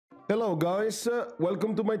Hello guys,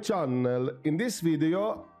 welcome to my channel. In this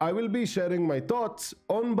video, I will be sharing my thoughts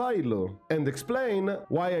on Bailu and explain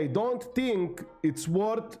why I don't think it's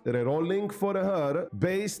worth rerolling for her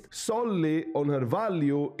based solely on her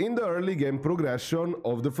value in the early game progression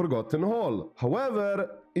of the Forgotten Hall.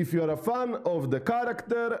 However, if you are a fan of the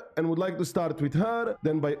character and would like to start with her,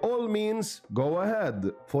 then by all means, go ahead.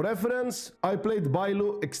 For reference, I played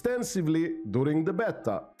Bailu extensively during the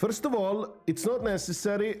beta. First of all, it's not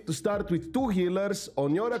necessary to start with 2 healers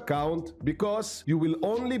on your account because you will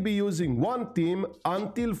only be using one team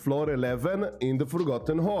until floor 11 in the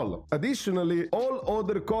Forgotten Hall. Additionally, all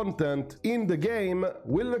other content in the game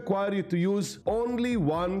will require you to use only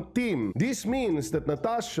one team. This means that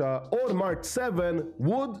Natasha or Mark 7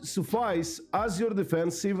 would suffice as your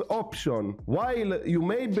defensive option. While you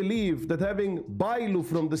may believe that having Bailu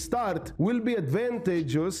from the start will be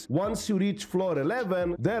advantageous once you reach floor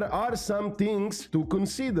 11, there are some things to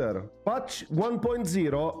consider. Patch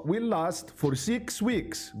 1.0 will last for 6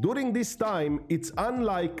 weeks. During this time, it's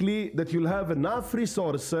unlikely that you'll have enough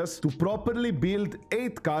resources to properly build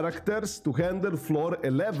 8 characters to handle floor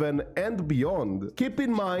 11 and beyond. Keep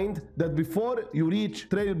in mind that before you reach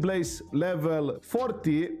Trailblaze level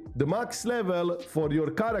 40, the max level for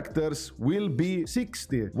your characters will be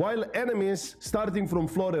 60, while enemies starting from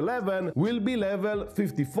floor 11 will be level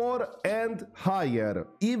 54 and higher.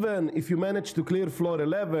 Even if you manage to clear floor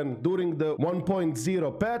 11 during the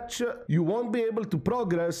 1.0 patch, you won't be able to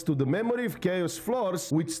progress to the Memory of Chaos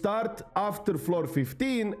floors, which start after floor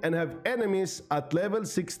 15 and have enemies at level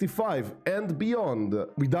 65 and beyond,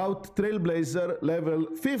 without Trailblazer level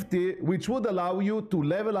 50, which would allow you to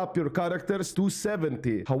level up your characters to 70.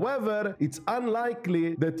 However, it's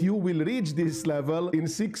unlikely that you will reach this level in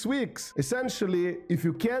 6 weeks. Essentially, if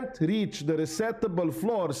you can't reach the resettable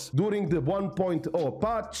floors during the 1.0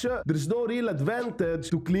 patch, there's no real advantage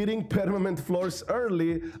to clearing permanent floors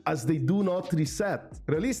early as they do not reset.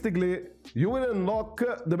 Realistically, you will unlock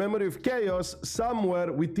the Memory of Chaos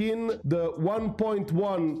somewhere within the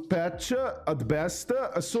 1.1 patch at best,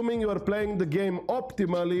 assuming you are playing the game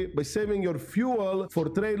optimally by saving your fuel for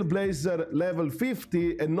Trailblazer level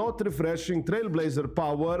 50 and not refreshing Trailblazer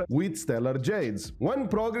power with Stellar Jades. When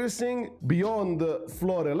progressing beyond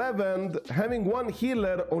floor 11, having one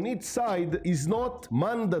healer on each side is not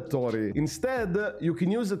mandatory. Instead, you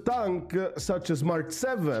can use a tank such as Mark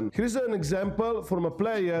 7. Here's an example from a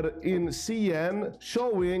player in CN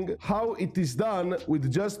showing how it is done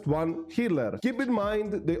with just one healer. Keep in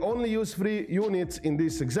mind, they only use 3 units in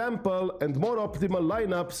this example, and more optimal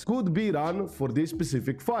lineups could be run for this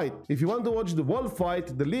specific fight. If you want to watch the wall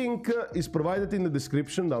fight, the link is provided in the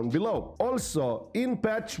description down below. Also, in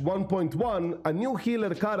patch 1.1, a new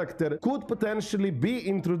healer character could potentially be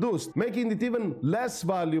introduced, making it even less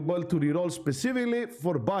valuable to reroll specifically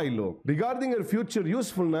for Bailu. Regarding her future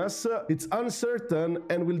usefulness, it's uncertain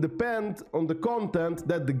and will depend on the content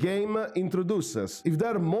that the game introduces. If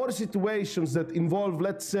there are more situations that involve,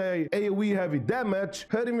 let's say, AoE heavy damage,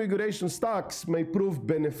 her invigoration stacks may prove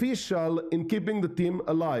beneficial in keeping the team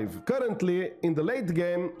alive. Currently, in the late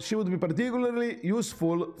game, she would be particularly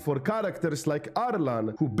useful for characters like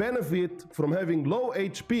Arlan, who benefit from having low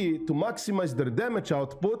HP to maximize their damage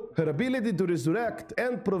output. Her ability to resurrect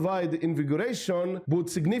and provide invigoration would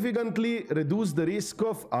significantly reduce the risk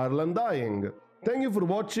of Arlan dying. Thank you for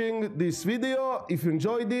watching this video. If you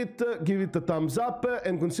enjoyed it, give it a thumbs up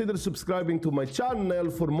and consider subscribing to my channel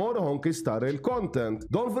for more Honkai Star Rail content.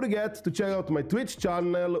 Don't forget to check out my Twitch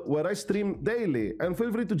channel where I stream daily, and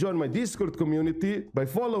feel free to join my Discord community by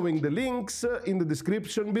following the links in the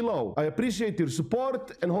description below. I appreciate your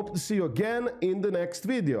support and hope to see you again in the next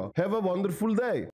video. Have a wonderful day.